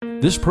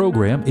This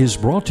program is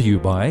brought to you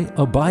by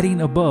Abiding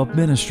Above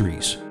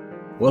Ministries.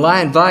 Well, I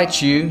invite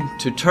you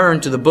to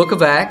turn to the book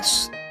of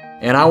Acts,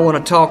 and I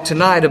want to talk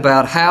tonight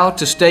about how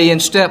to stay in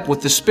step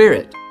with the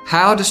Spirit.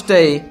 How to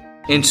stay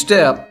in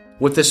step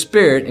with the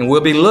Spirit, and we'll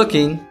be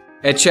looking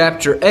at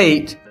chapter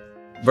 8,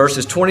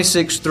 verses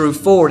 26 through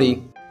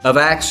 40 of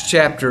Acts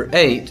chapter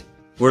 8.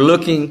 We're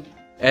looking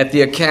at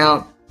the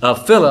account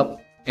of Philip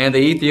and the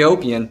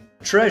Ethiopian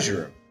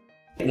treasurer.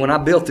 When I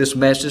built this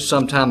message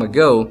some time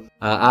ago,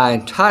 I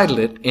entitled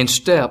it, In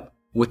Step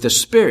with the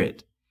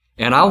Spirit.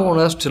 And I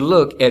want us to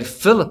look at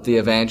Philip the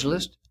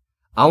evangelist.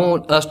 I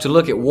want us to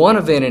look at one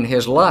event in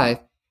his life,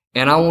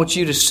 and I want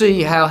you to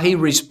see how he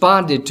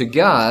responded to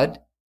God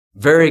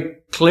very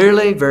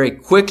clearly, very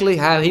quickly,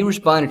 how he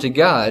responded to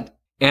God.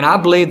 And I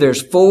believe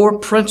there's 4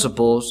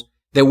 principles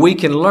that we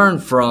can learn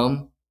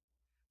from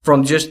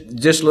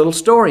just this little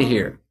story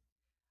here.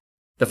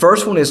 The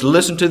first one is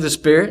listen to the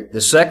Spirit.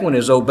 The second one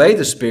is obey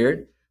the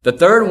Spirit. The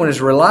third one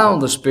is rely on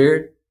the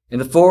Spirit. And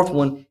the fourth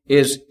one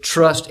is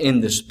trust in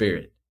the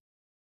Spirit.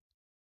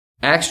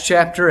 Acts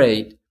chapter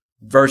 8,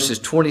 verses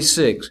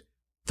 26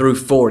 through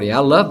 40. I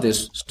love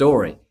this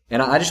story.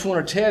 And I just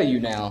want to tell you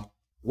now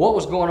what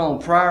was going on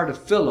prior to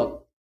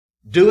Philip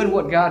doing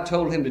what God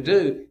told him to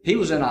do. He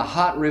was in a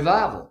hot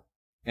revival.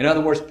 In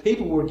other words,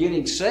 people were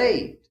getting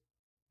saved.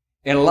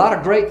 And a lot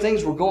of great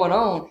things were going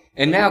on.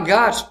 And now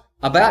God's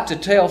about to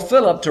tell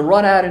Philip to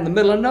run out in the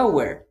middle of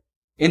nowhere,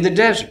 in the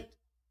desert.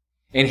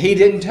 And he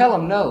didn't tell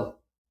him no.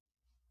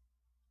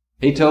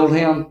 He told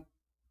him,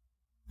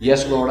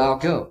 yes, Lord, I'll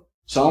go.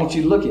 So I want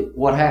you to look at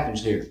what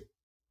happens here.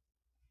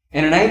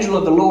 And an angel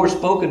of the Lord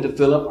spoke unto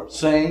Philip,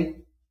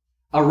 saying,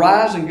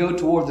 Arise and go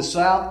toward the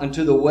south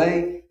unto the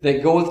way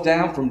that goeth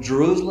down from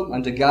Jerusalem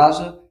unto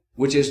Gaza,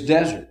 which is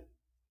desert.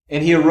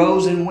 And he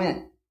arose and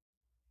went.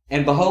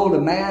 And behold, a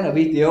man of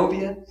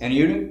Ethiopia, an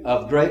eunuch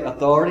of great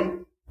authority,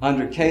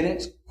 under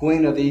Candace,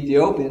 queen of the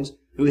Ethiopians,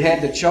 who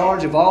had the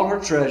charge of all her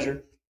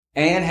treasure,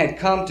 and had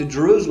come to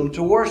Jerusalem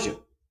to worship,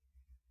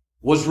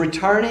 was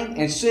returning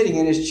and sitting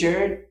in his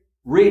chariot,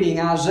 reading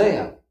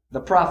Isaiah the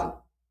prophet.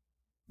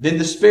 Then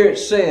the Spirit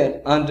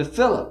said unto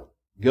Philip,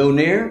 Go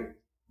near,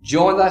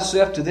 join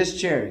thyself to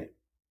this chariot.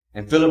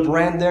 And Philip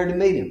ran there to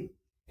meet him.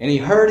 And he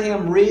heard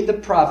him read the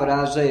prophet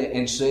Isaiah,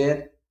 and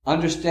said,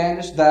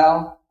 Understandest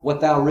thou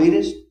what thou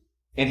readest?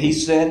 And he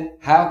said,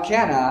 How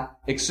can I,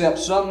 except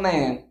some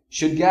man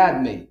should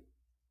guide me?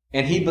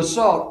 And he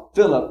besought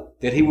Philip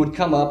that he would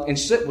come up and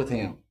sit with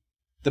him.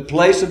 The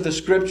place of the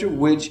scripture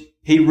which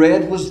he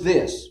read was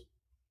this,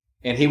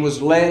 And he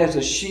was led as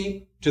a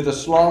sheep to the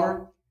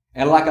slaughter,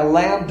 and like a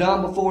lamb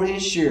dumb before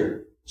his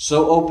shearer,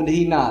 so opened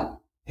he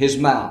not his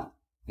mouth.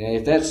 Now,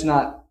 if that's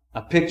not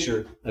a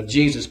picture of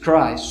Jesus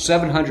Christ,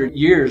 700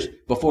 years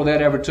before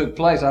that ever took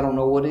place, I don't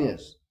know what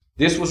is.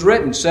 This was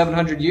written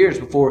 700 years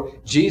before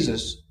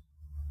Jesus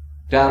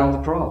died on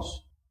the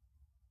cross.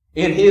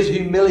 In his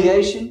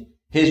humiliation,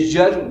 his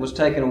judgment was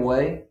taken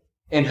away.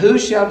 And who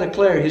shall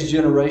declare his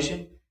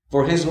generation?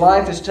 For his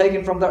life is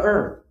taken from the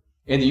earth.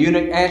 And the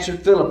eunuch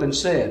answered Philip and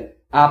said,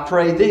 I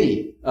pray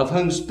thee, of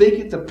whom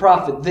speaketh the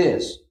prophet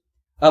this?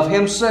 Of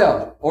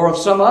himself or of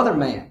some other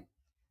man?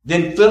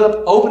 Then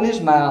Philip opened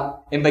his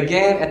mouth and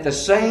began at the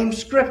same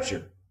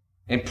scripture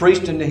and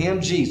preached unto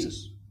him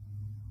Jesus.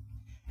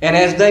 And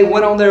as they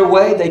went on their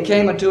way, they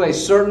came unto a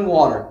certain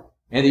water.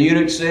 And the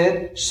eunuch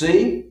said,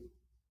 See,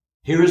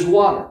 here is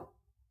water.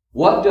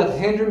 What doth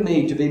hinder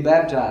me to be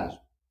baptized?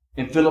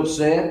 And Philip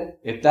said,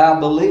 If thou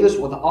believest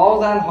with all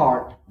thine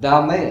heart,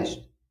 thou mayest.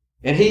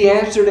 And he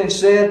answered and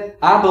said,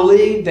 I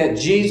believe that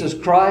Jesus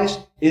Christ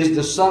is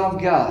the Son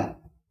of God.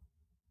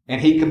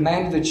 And he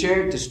commanded the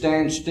chariot to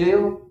stand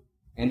still,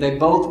 and they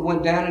both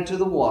went down into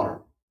the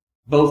water,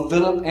 both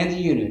Philip and the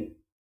eunuch,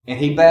 and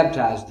he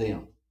baptized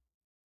them.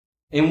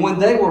 And when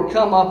they were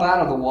come up out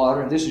of the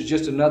water, and this is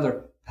just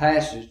another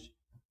passage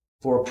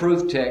for a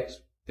proof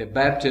text that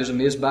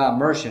baptism is by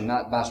immersion,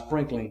 not by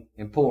sprinkling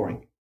and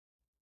pouring,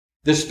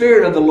 the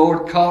Spirit of the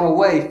Lord caught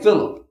away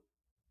Philip,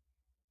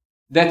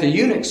 that the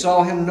eunuch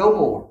saw him no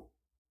more,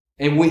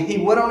 and he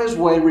went on his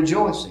way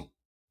rejoicing.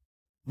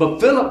 But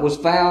Philip was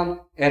found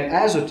at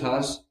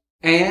Azotus,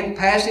 and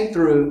passing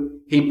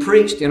through, he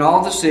preached in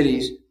all the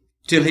cities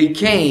till he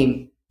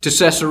came to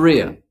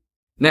Caesarea.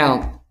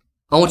 Now,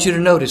 I want you to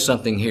notice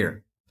something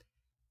here.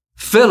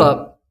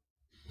 Philip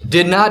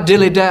did not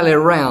dilly-dally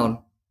around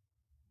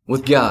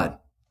with God.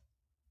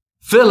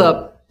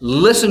 Philip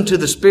listened to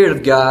the Spirit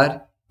of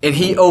God, and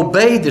he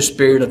obeyed the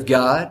Spirit of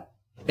God.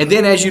 And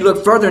then as you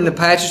look further in the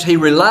passage, he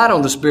relied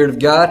on the Spirit of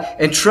God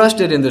and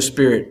trusted in the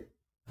Spirit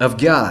of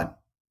God.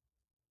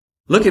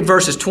 Look at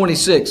verses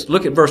 26.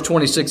 Look at verse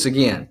 26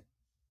 again.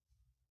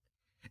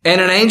 And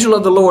an angel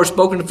of the Lord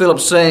spoke unto Philip,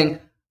 saying,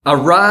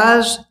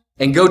 Arise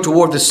and go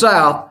toward the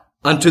south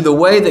unto the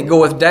way that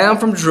goeth down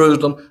from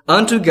Jerusalem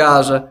unto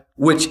Gaza,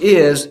 which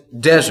is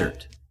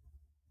desert.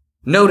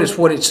 Notice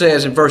what it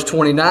says in verse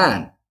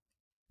 29.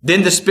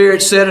 Then the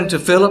Spirit said unto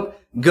Philip,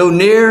 Go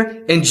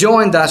near and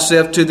join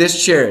thyself to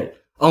this chariot.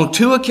 On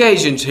 2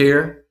 occasions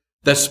here,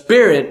 the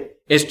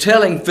Spirit is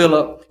telling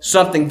Philip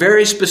something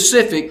very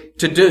specific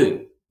to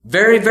do.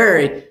 Very,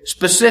 very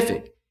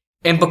specific.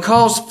 And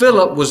because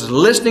Philip was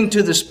listening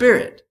to the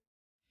Spirit,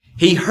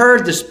 he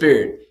heard the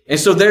Spirit. And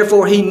so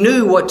therefore he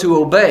knew what to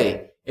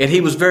obey. And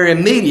he was very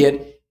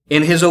immediate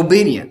in his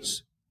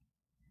obedience.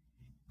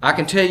 I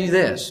can tell you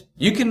this.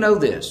 You can know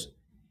this.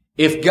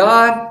 If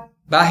God,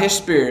 by His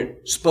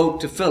Spirit, spoke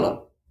to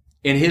Philip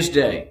in his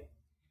day,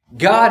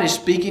 God is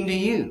speaking to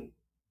you.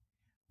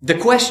 The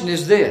question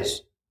is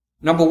this.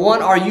 Number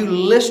one, are you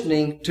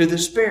listening to the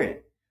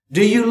Spirit?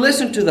 Do you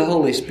listen to the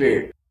Holy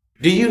Spirit?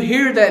 Do you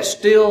hear that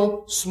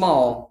still,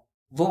 small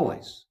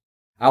voice?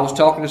 I was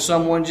talking to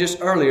someone just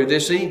earlier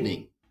this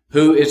evening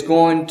who is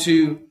going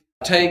to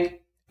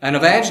take an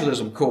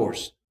evangelism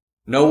course.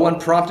 No one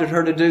prompted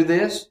her to do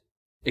this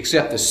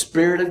except the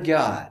Spirit of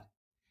God.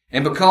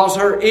 And because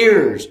her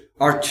ears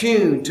are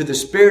tuned to the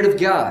Spirit of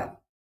God,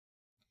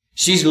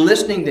 she's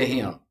listening to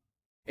Him.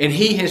 And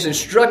He has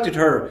instructed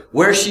her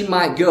where she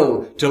might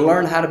go to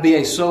learn how to be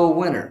a soul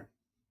winner.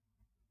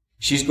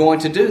 She's going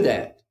to do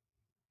that.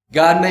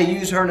 God may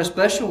use her in a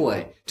special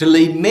way to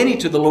lead many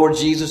to the Lord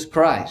Jesus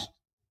Christ.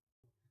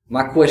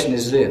 My question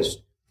is this.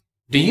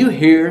 Do you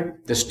hear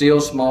the still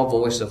small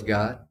voice of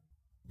God?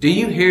 Do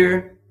you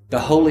hear the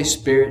Holy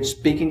Spirit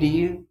speaking to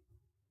you?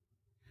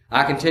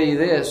 I can tell you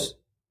this.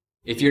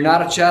 If you're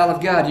not a child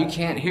of God, you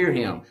can't hear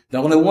Him. The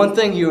only one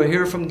thing you will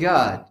hear from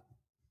God,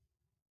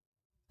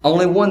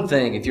 only one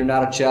thing if you're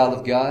not a child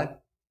of God,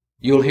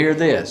 you'll hear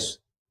this.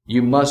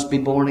 You must be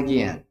born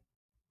again.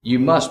 You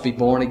must be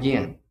born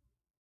again.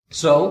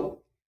 So,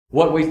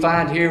 what we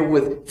find here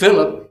with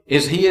Philip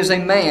is he is a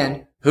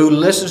man who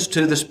listens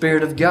to the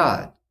Spirit of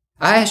God.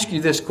 I ask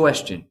you this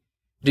question.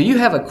 Do you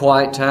have a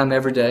quiet time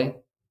every day?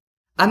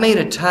 I mean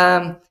a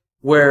time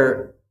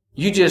where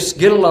you just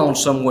get alone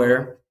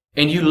somewhere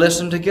and you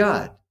listen to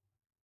God.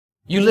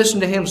 You listen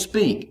to Him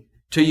speak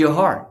to your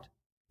heart.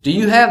 Do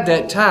you have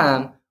that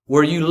time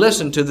where you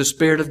listen to the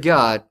Spirit of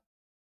God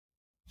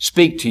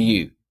speak to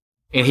you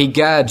and He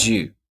guides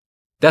you?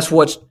 That's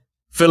what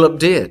Philip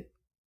did.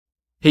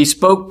 He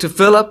spoke to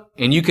Philip,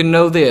 and you can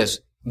know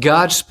this.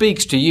 God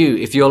speaks to you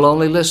if you'll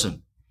only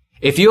listen.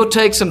 If you'll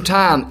take some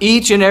time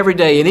each and every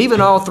day, and even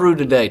all through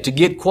today, to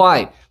get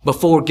quiet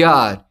before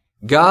God,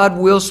 God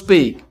will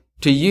speak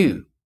to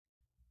you.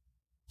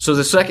 So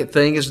the second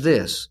thing is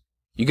this.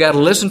 You got to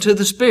listen to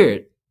the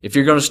Spirit if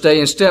you're going to stay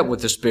in step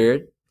with the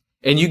Spirit,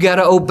 and you got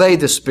to obey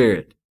the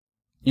Spirit.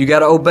 You got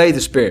to obey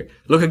the Spirit.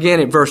 Look again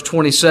at verse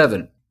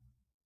 27.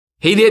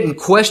 He didn't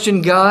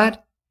question God.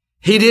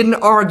 He didn't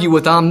argue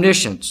with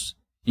omniscience.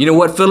 You know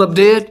what Philip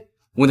did?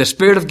 When the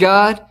Spirit of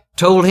God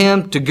told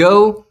him to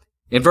go,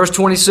 in verse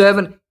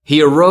 27,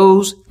 he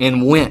arose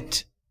and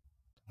went.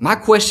 My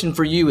question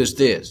for you is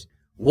this.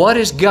 What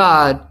has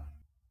God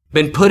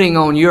been putting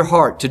on your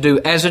heart to do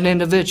as an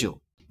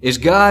individual? Is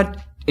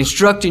God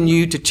instructing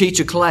you to teach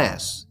a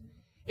class?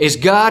 Is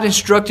God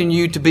instructing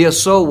you to be a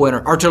soul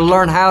winner or to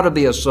learn how to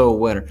be a soul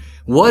winner?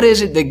 What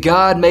is it that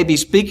God may be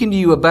speaking to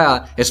you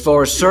about as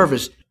far as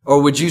service?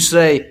 Or would you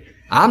say,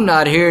 I'm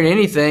not hearing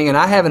anything and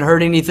I haven't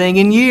heard anything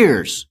in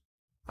years?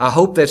 I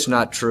hope that's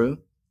not true.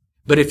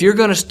 But if you're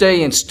going to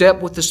stay in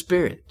step with the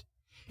Spirit,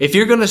 if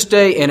you're going to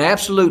stay in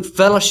absolute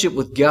fellowship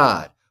with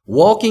God,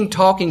 walking,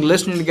 talking,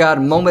 listening to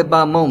God moment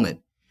by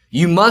moment,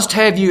 you must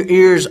have your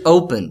ears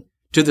open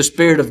to the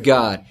Spirit of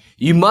God.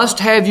 You must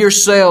have your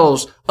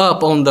sails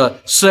up on the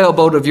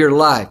sailboat of your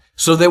life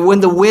so that when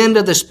the wind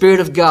of the Spirit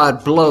of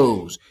God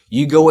blows,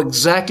 you go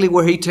exactly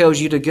where He tells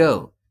you to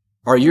go.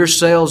 Are your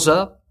sails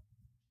up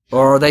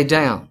or are they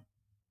down?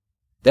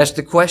 That's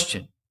the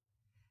question.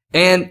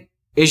 And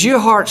is your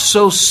heart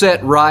so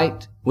set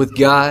right with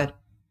God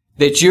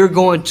that you're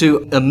going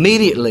to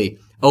immediately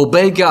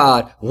obey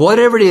God,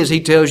 whatever it is He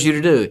tells you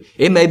to do?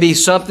 It may be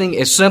something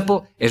as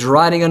simple as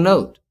writing a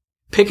note,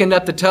 picking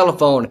up the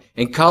telephone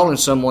and calling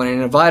someone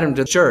and inviting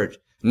them to church,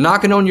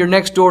 knocking on your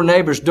next door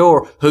neighbor's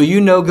door who you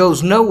know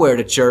goes nowhere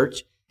to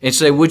church and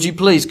say, would you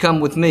please come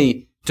with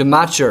me to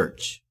my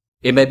church?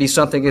 It may be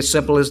something as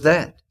simple as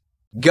that.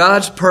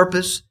 God's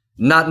purpose,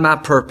 not my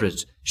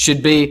purpose,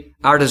 should be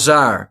our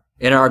desire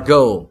and our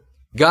goal.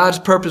 God's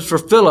purpose for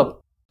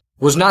Philip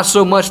was not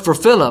so much for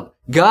Philip.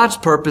 God's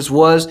purpose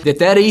was that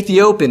that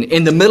Ethiopian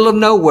in the middle of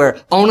nowhere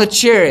on a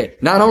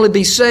chariot not only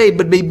be saved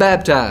but be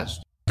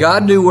baptized.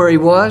 God knew where he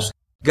was.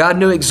 God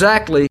knew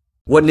exactly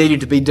what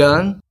needed to be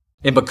done.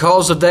 And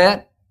because of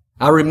that,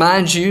 I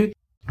remind you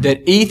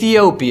that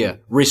Ethiopia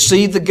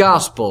received the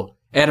gospel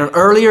at an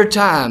earlier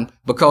time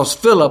because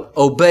Philip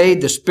obeyed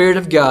the Spirit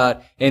of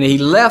God and he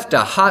left a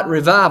hot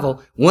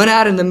revival, went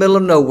out in the middle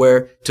of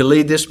nowhere to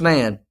lead this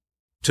man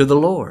to the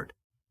Lord.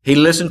 He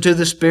listened to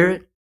the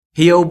Spirit.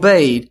 He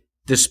obeyed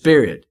the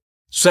Spirit.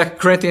 2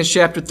 Corinthians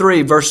chapter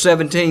 3 verse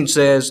 17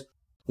 says,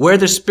 where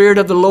the Spirit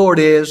of the Lord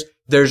is,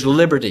 there's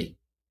liberty.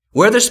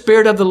 Where the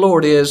Spirit of the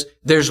Lord is,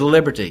 there's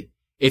liberty.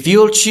 If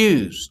you'll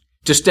choose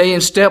to stay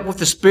in step with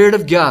the Spirit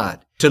of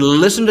God, to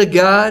listen to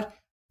God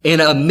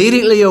and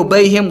immediately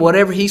obey Him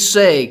whatever He's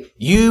saying,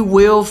 you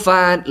will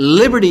find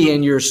liberty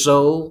in your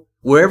soul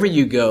wherever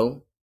you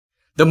go.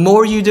 The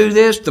more you do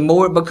this, the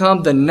more it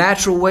becomes the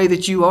natural way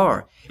that you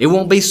are. It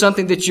won't be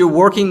something that you're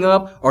working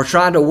up or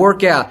trying to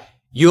work out.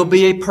 You'll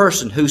be a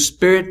person who's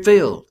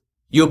spirit-filled.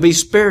 You'll be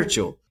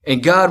spiritual.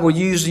 And God will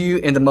use you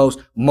in the most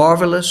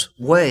marvelous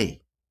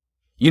way.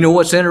 You know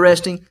what's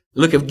interesting?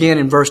 Look again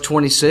in verse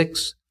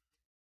 26.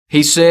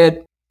 He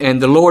said,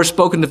 and the Lord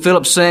spoke unto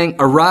Philip, saying,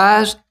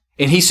 Arise.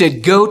 And he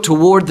said, Go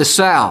toward the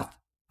south.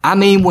 I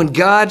mean, when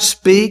God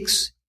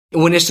speaks,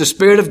 when it's the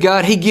Spirit of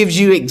God, He gives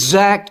you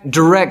exact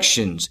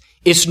directions.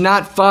 It's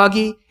not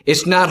foggy.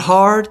 It's not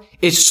hard.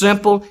 It's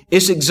simple.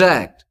 It's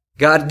exact.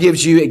 God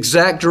gives you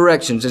exact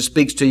directions and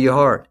speaks to your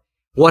heart.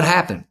 What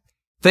happened?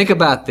 Think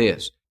about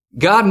this.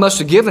 God must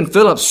have given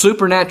Philip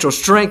supernatural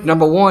strength,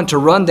 number one, to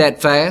run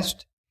that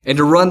fast and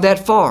to run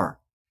that far.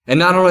 And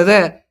not only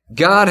that,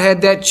 God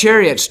had that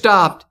chariot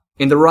stopped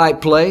in the right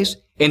place,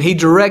 and He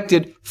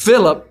directed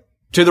Philip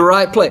to the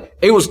right place.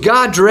 It was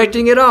God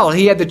directing it all.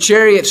 He had the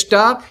chariot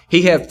stopped.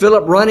 He had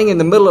Philip running in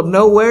the middle of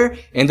nowhere,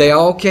 and they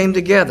all came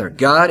together.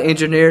 God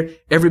engineered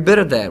every bit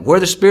of that. Where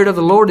the Spirit of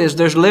the Lord is,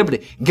 there's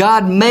liberty.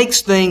 God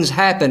makes things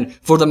happen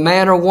for the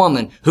man or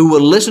woman who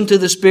will listen to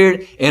the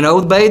Spirit and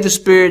obey the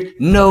Spirit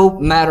no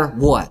matter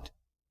what.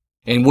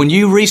 And when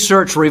you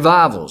research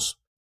revivals,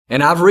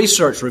 and I've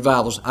researched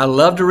revivals. I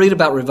love to read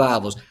about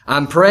revivals.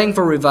 I'm praying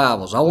for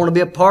revivals. I want to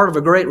be a part of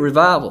a great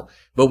revival.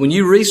 But when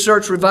you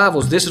research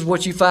revivals, this is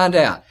what you find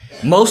out.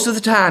 Most of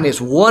the time, it's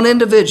one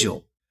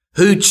individual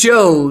who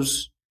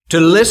chose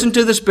to listen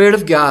to the Spirit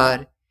of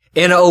God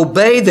and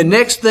obey the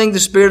next thing the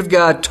Spirit of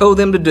God told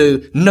them to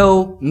do,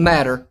 no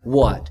matter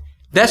what.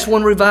 That's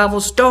when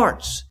revival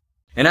starts.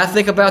 And I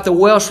think about the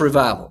Welsh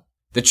revival.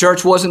 The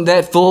church wasn't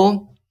that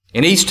full,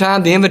 and each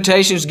time the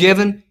invitation's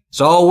given, it's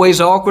always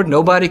awkward.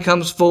 Nobody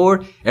comes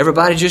forward.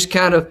 Everybody just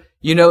kind of,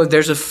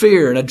 there's a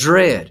fear and a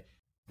dread.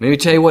 Let me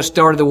tell you what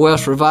started the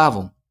Welsh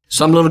revival.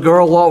 Some little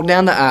girl walked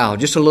down the aisle,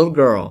 just a little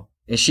girl,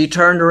 and she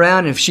turned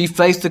around and she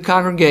faced the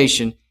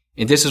congregation,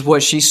 and this is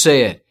what she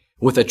said.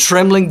 With a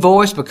trembling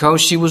voice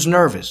because she was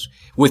nervous,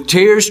 with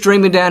tears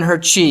streaming down her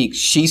cheeks,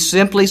 she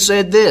simply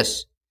said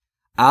this,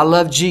 I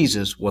love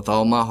Jesus with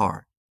all my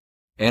heart.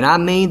 And I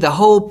mean the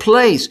whole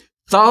place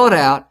thawed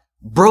out,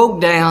 broke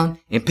down,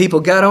 and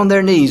people got on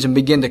their knees and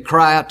began to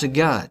cry out to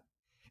God.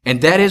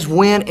 And that is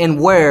when and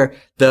where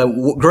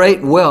the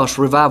great Welsh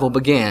revival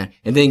began.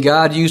 And then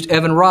God used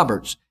Evan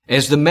Roberts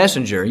as the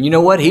messenger. And you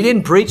know what? He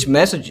didn't preach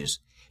messages.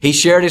 He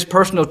shared his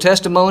personal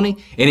testimony,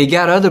 and he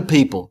got other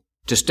people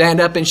to stand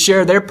up and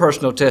share their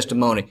personal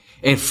testimony.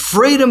 And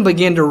freedom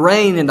began to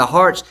reign in the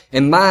hearts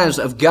and minds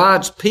of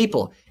God's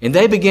people. And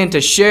they began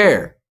to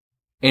share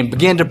and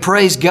began to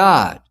praise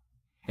God.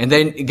 And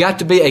they got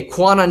to be a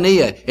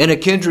koinonia in a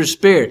kindred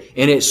spirit,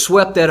 and it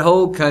swept that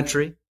whole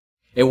country.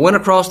 It went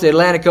across the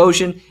Atlantic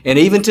Ocean, and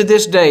even to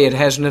this day it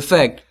has an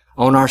effect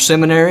on our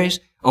seminaries,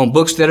 on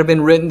books that have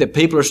been written that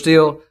people are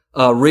still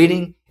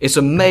reading. It's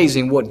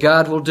amazing what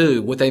God will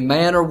do with a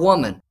man or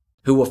woman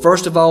who will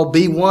first of all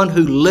be one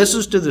who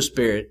listens to the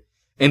Spirit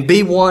and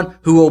be one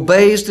who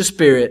obeys the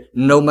Spirit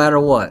no matter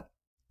what.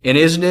 And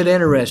isn't it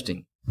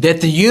interesting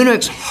that the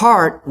eunuch's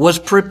heart was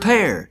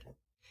prepared?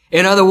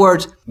 In other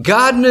words,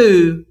 God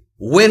knew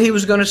when He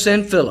was going to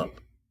send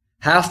Philip,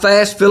 how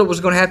fast Philip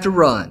was going to have to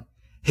run.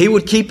 He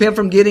would keep him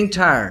from getting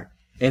tired.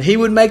 And He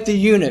would make the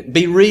eunuch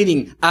be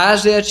reading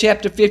Isaiah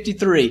chapter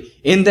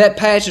 53 in that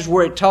passage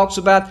where it talks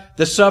about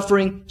the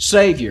suffering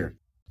Savior.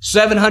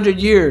 700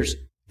 years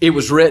it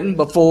was written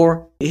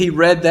before he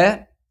read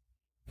that.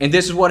 And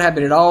this is what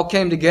happened. It all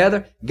came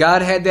together.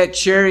 God had that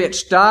chariot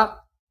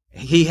stop.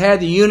 He had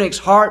the eunuch's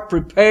heart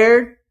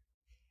prepared.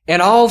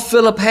 And all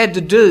Philip had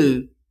to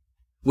do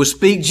was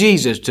speak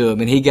Jesus to him,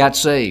 and he got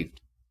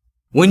saved.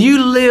 When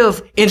you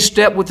live in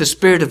step with the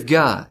Spirit of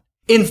God,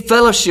 in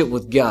fellowship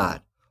with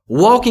God,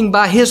 walking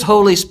by His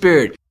Holy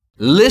Spirit,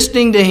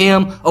 listening to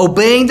Him,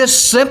 obeying the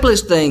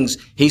simplest things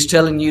He's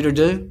telling you to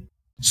do,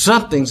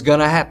 something's going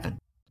to happen.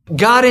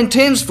 God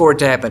intends for it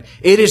to happen.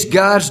 It is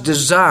God's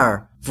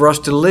desire for us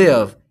to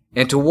live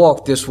and to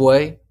walk this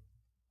way.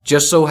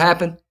 Just so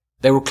happened,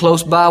 they were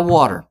close by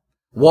water.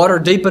 Water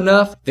deep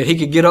enough that he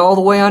could get all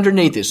the way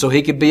underneath it so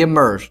he could be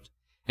immersed.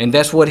 And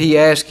that's what he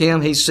asked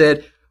him. He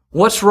said,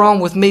 what's wrong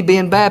with me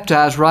being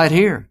baptized right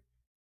here?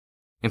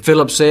 And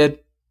Philip said,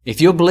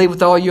 if you'll believe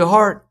with all your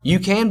heart, you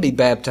can be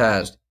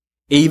baptized,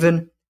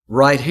 even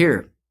right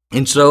here.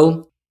 And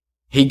so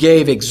he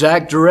gave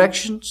exact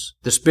directions.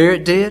 The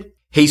Spirit did.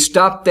 He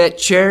stopped that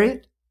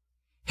chariot.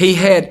 He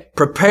had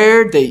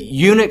prepared the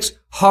eunuch's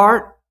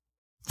heart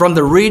from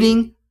the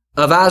reading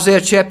of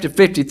Isaiah chapter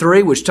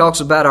 53, which talks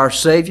about our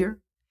Savior.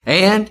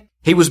 And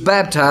he was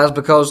baptized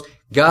because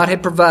God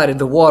had provided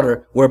the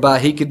water whereby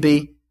he could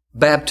be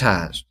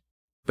baptized.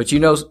 But you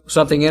know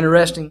something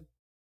interesting?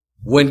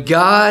 When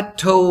God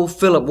told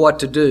Philip what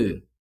to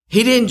do,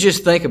 he didn't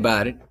just think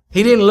about it.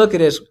 He didn't look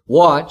at his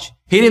watch.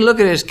 He didn't look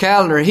at his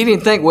calendar. He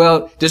didn't think,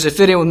 well, does it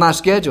fit in with my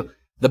schedule?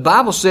 The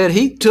Bible said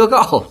he took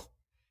off.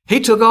 He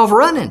took off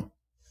running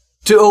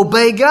to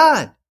obey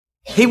God.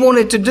 He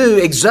wanted to do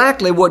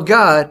exactly what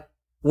God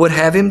would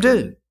have him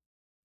do.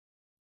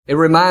 It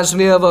reminds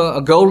me of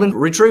a golden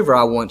retriever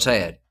I once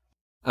had.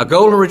 A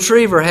golden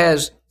retriever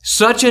has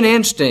such an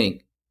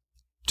instinct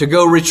to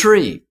go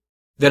retrieve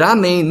that, I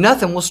mean,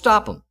 nothing will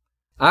stop him.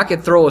 I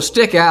could throw a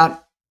stick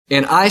out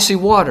in icy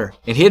water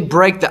and he'd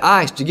break the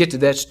ice to get to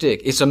that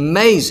stick. It's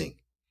amazing.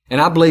 And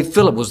I believe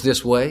Philip was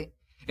this way.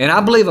 And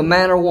I believe a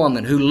man or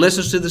woman who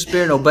listens to the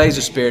Spirit and obeys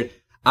the Spirit,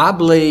 I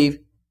believe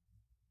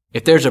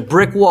if there's a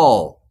brick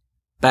wall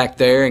back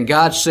there and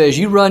God says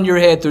you run your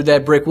head through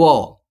that brick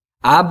wall,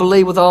 I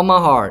believe with all my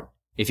heart,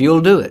 if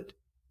you'll do it,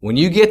 when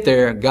you get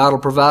there, God will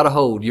provide a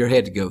hole your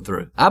head to go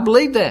through. I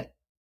believe that.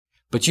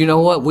 But you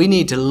know what? We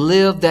need to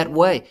live that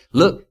way.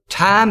 Look,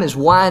 time is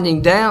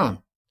winding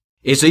down.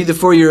 It's either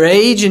for your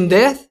age and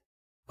death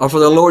or for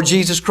the Lord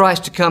Jesus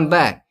Christ to come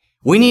back.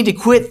 We need to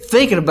quit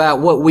thinking about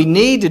what we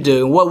need to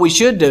do and what we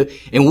should do,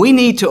 and we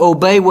need to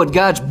obey what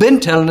God's been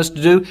telling us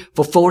to do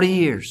for 40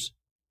 years.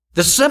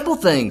 The simple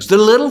things, the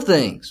little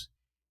things.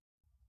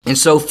 And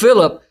so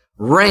Philip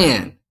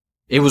ran.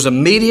 It was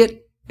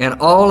immediate and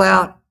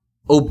all-out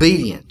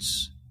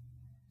obedience.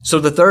 So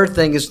the third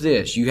thing is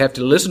this. You have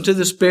to listen to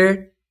the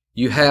Spirit,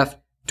 you have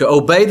to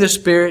obey the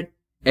Spirit,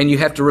 and you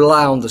have to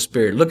rely on the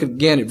Spirit. Look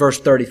again at verse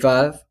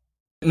 35.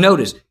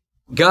 Notice,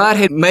 God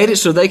had made it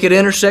so they could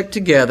intersect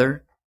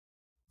together,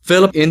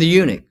 Philip and the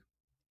eunuch.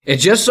 It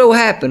just so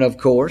happened, of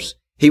course,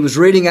 he was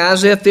reading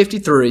Isaiah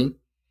 53.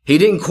 He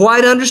didn't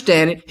quite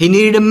understand it. He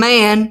needed a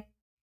man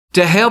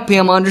to help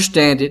him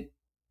understand it.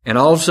 And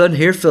all of a sudden,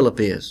 here Philip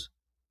is.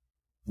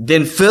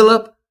 Then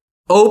Philip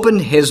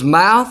opened his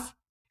mouth.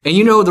 And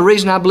you know the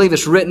reason I believe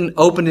it's written,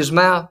 opened his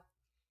mouth,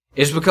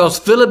 is because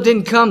Philip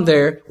didn't come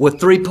there with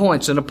 3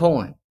 points in a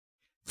poem.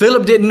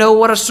 Philip didn't know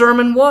what a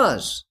sermon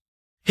was.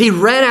 He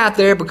ran out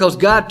there because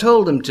God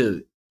told him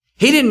to.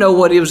 He didn't know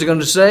what he was going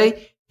to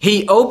say.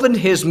 He opened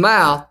his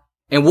mouth,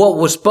 and what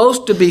was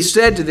supposed to be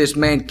said to this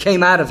man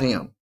came out of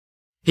him.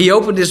 He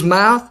opened his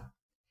mouth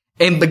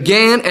and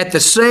began at the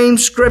same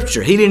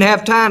scripture. He didn't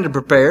have time to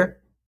prepare,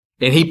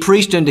 and he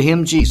preached unto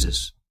him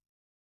Jesus.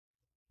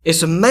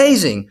 It's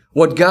amazing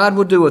what God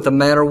will do with a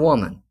man or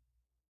woman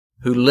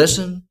who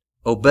listen,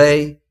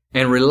 obey,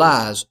 and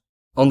relies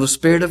on the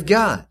Spirit of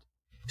God.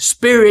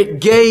 Spirit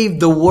gave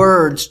the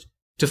words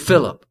to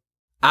Philip.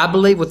 I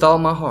believe with all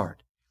my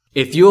heart,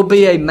 if you'll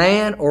be a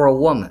man or a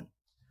woman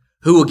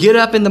who will get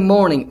up in the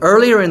morning,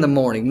 earlier in the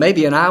morning,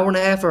 maybe an hour and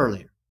a half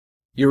earlier.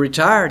 You're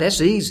retired, that's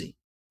easy.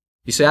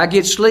 You say, I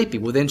get sleepy.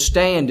 Well, then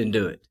stand and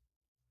do it.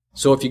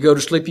 So if you go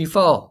to sleep, you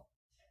fall.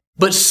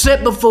 But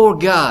sit before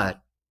God,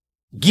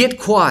 get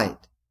quiet,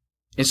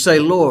 and say,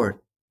 Lord,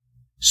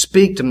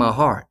 speak to my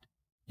heart.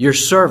 Your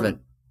servant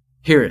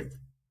heareth.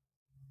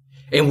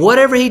 And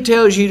whatever He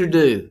tells you to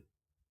do,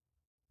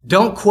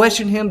 don't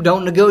question Him,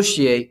 don't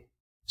negotiate.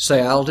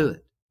 Say, I'll do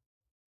it.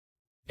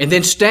 And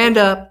then stand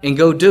up and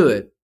go do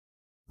it,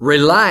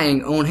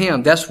 relying on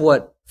Him. That's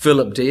what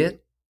Philip did.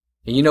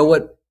 And you know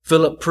what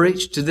Philip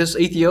preached to this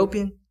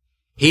Ethiopian?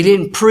 He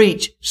didn't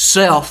preach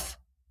self.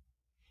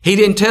 He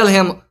didn't tell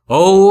him,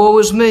 oh, woe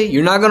is me.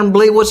 You're not going to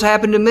believe what's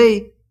happened to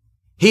me.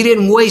 He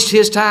didn't waste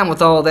his time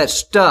with all that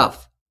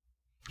stuff.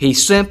 He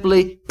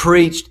simply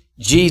preached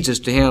Jesus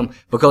to him,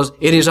 because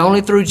it is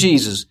only through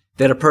Jesus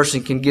that a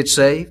person can get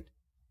saved.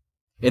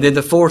 And then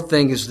the fourth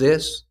thing is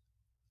this.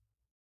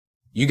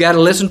 You got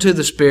to listen to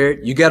the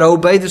Spirit. You got to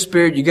obey the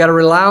Spirit. You got to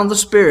rely on the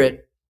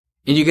Spirit.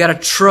 And you got to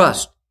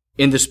trust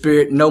in the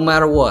Spirit no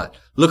matter what.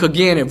 Look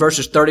again at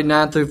verses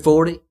 39 through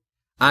 40.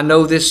 I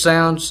know this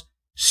sounds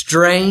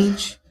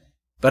strange,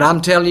 but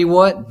I'm telling you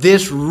what,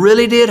 this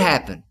really did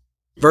happen.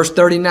 Verse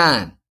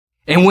 39.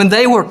 And when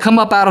they were come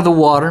up out of the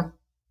water,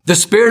 the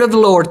Spirit of the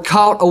Lord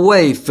caught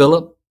away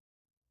Philip,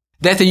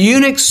 that the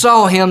eunuch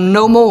saw him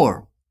no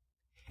more.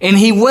 And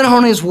he went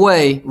on his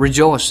way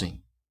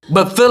rejoicing.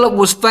 But Philip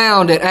was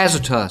found at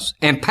Azotus,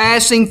 and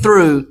passing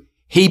through,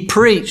 he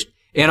preached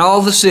in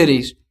all the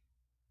cities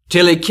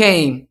till he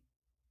came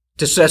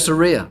to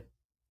Caesarea.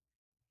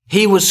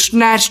 He was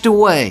snatched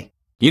away.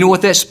 You know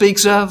what that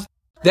speaks of?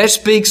 That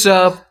speaks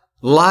of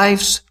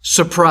life's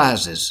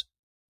surprises.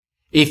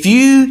 If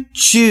you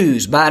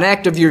choose by an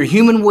act of your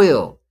human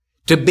will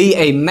to be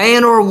a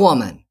man or a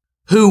woman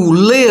who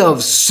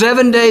lives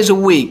 7 days a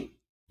week,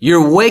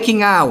 your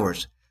waking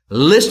hours,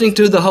 listening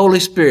to the Holy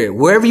Spirit,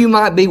 wherever you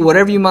might be,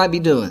 whatever you might be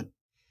doing.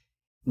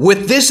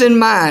 With this in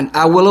mind,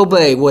 I will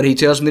obey what He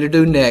tells me to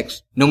do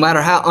next, no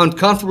matter how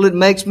uncomfortable it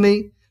makes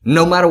me,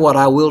 no matter what,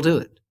 I will do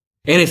it.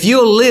 And if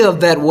you'll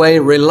live that way,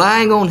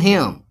 relying on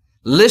Him,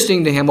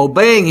 listening to Him,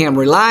 obeying Him,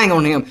 relying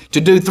on Him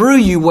to do through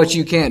you what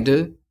you can't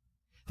do,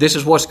 this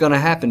is what's going to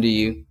happen to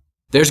you.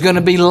 There's going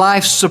to be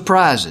life's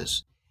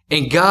surprises.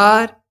 And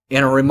God,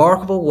 in a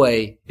remarkable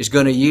way, is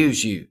going to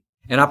use you.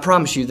 And I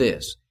promise you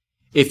this.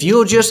 If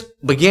you'll just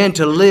begin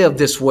to live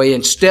this way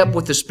and step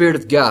with the Spirit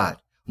of God,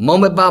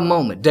 moment by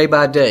moment, day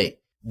by day,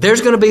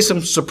 there's going to be some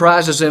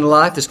surprises in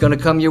life that's going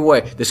to come your way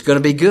that's going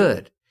to be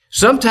good.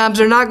 Sometimes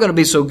they're not going to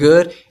be so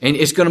good, and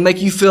it's going to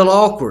make you feel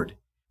awkward.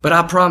 But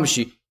I promise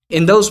you,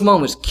 in those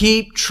moments,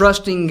 keep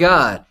trusting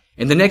God.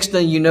 And the next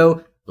thing you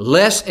know,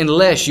 less and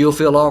less you'll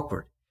feel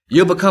awkward.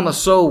 You'll become a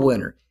soul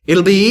winner.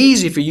 It'll be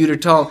easy for you to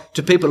talk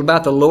to people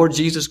about the Lord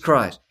Jesus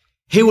Christ.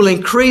 He will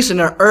increase in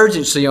an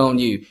urgency on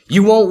you.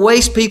 You won't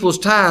waste people's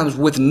times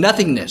with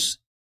nothingness.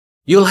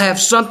 You'll have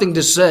something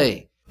to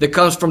say that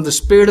comes from the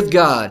Spirit of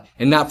God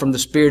and not from the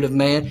spirit of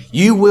man.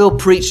 You will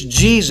preach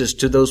Jesus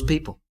to those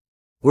people.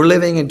 We're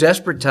living in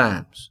desperate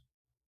times.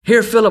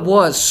 Here Philip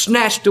was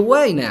snatched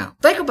away now.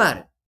 Think about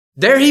it.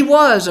 There he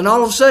was, and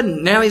all of a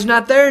sudden, now he's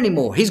not there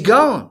anymore. He's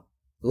gone.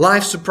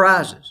 Life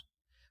surprises.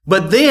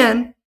 But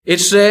then it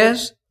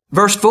says,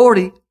 verse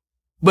 40,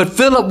 but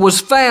Philip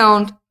was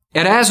found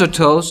at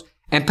Azotus,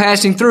 and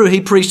passing through, he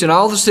preached in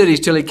all the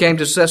cities till he came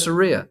to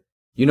Caesarea.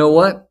 You know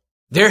what?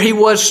 There he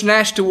was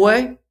snatched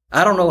away.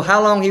 I don't know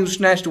how long he was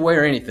snatched away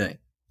or anything.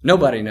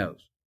 Nobody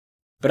knows.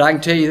 But I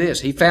can tell you this.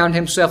 He found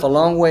himself a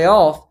long way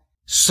off,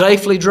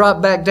 safely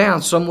dropped back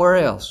down somewhere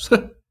else.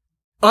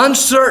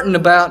 Uncertain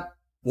about,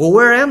 well,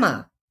 where am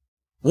I?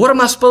 What am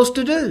I supposed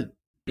to do?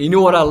 You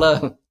know what I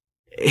love?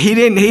 He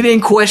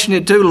didn't question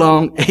it too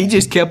long. He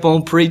just kept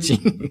on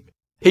preaching.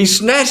 He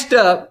snatched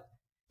up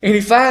and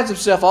he finds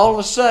himself all of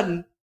a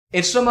sudden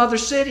in some other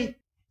city.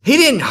 He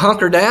didn't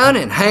hunker down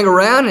and hang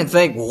around and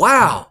think,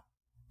 wow,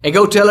 and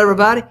go tell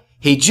everybody.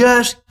 He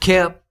just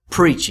kept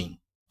preaching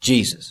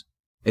Jesus.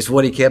 It's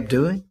what he kept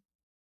doing.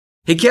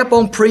 He kept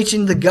on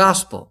preaching the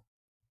gospel.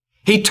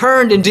 He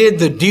turned and did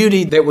the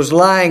duty that was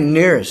lying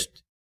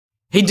nearest.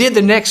 He did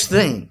the next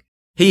thing.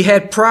 He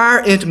had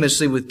prior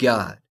intimacy with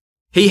God.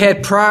 He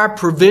had prior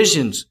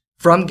provisions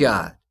from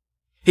God.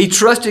 He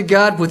trusted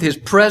God with his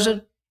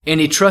present, and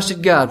he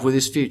trusted God with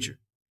his future.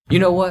 You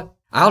know what?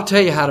 I'll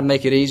tell you how to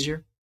make it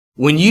easier.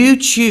 When you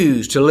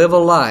choose to live a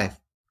life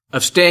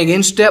of staying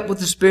in step with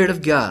the Spirit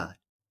of God,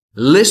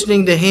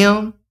 listening to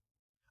Him,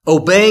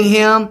 obeying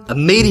Him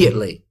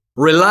immediately,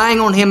 relying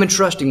on Him and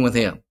trusting with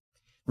Him,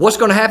 what's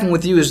going to happen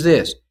with you is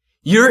this.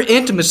 Your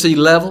intimacy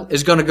level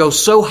is going to go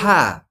so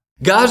high.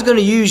 God's going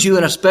to use you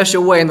in a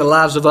special way in the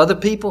lives of other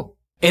people.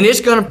 And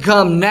it's going to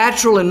become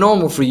natural and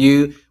normal for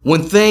you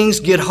when things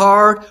get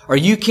hard or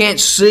you can't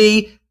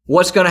see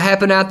what's going to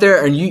happen out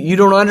there and you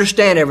don't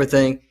understand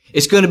everything.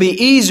 It's going to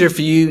be easier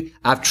for you.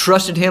 I've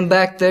trusted Him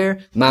back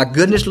there. My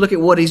goodness, look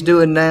at what He's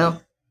doing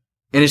now.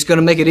 And it's going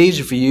to make it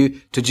easier for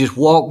you to just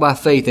walk by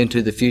faith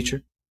into the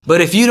future.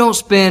 But if you don't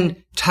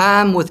spend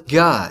time with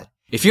God,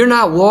 if you're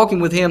not walking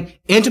with Him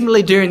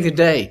intimately during the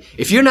day,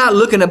 if you're not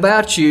looking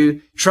about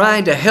you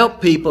trying to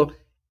help people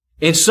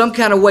in some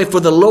kind of way for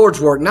the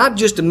Lord's work, not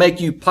just to make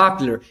you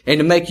popular and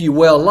to make you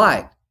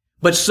well-liked,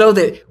 but so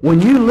that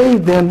when you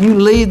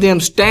leave them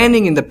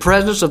standing in the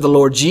presence of the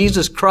Lord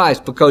Jesus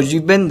Christ because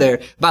you've been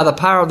there by the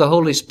power of the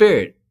Holy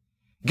Spirit.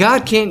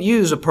 God can't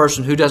use a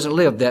person who doesn't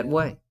live that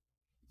way.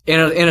 In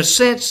a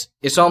sense,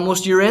 it's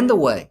almost you're in the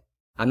way.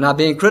 I'm not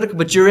being critical,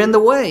 but you're in the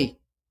way.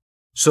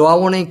 So I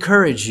want to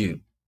encourage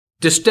you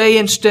to stay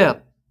in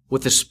step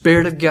with the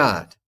Spirit of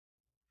God.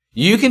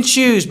 You can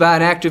choose by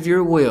an act of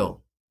your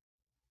will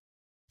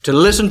to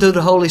listen to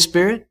the Holy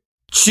Spirit,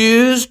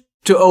 choose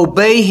to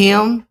obey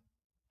Him,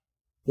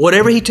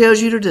 whatever He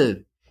tells you to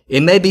do.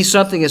 It may be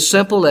something as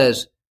simple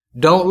as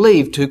don't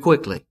leave too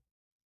quickly.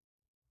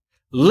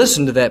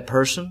 Listen to that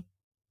person.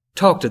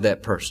 Talk to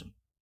that person.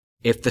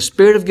 If the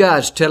Spirit of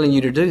God's telling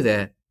you to do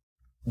that,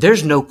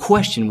 there's no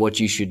question what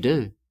you should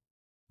do.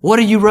 What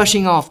are you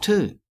rushing off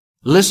to?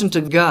 Listen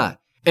to God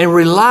and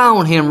rely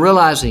on Him,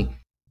 realizing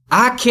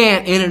I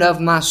can't in and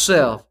of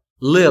myself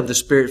live the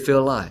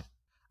Spirit-filled life.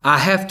 I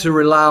have to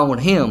rely on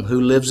Him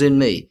who lives in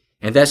me.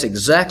 And that's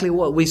exactly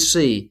what we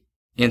see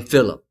in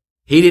Philip.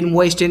 He didn't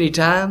waste any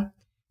time.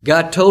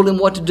 God told him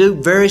what to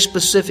do very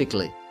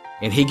specifically.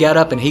 And he got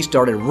up and he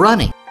started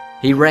running.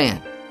 He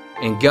ran.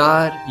 And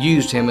God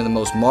used him in the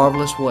most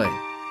marvelous way.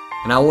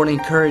 And I want to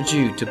encourage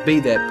you to be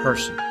that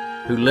person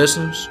who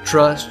listens,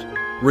 trusts,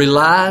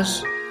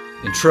 relies,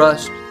 and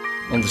trusts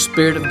on the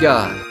Spirit of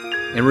God.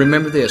 And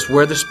remember this,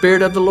 where the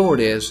Spirit of the Lord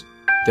is,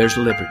 there's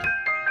liberty.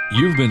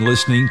 You've been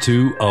listening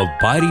to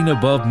Abiding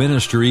Above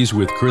Ministries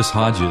with Chris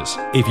Hodges.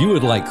 If you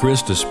would like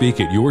Chris to speak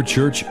at your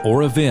church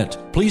or event,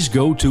 please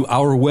go to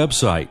our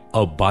website,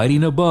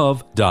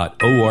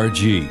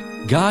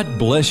 abidingabove.org. God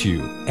bless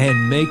you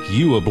and make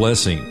you a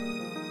blessing.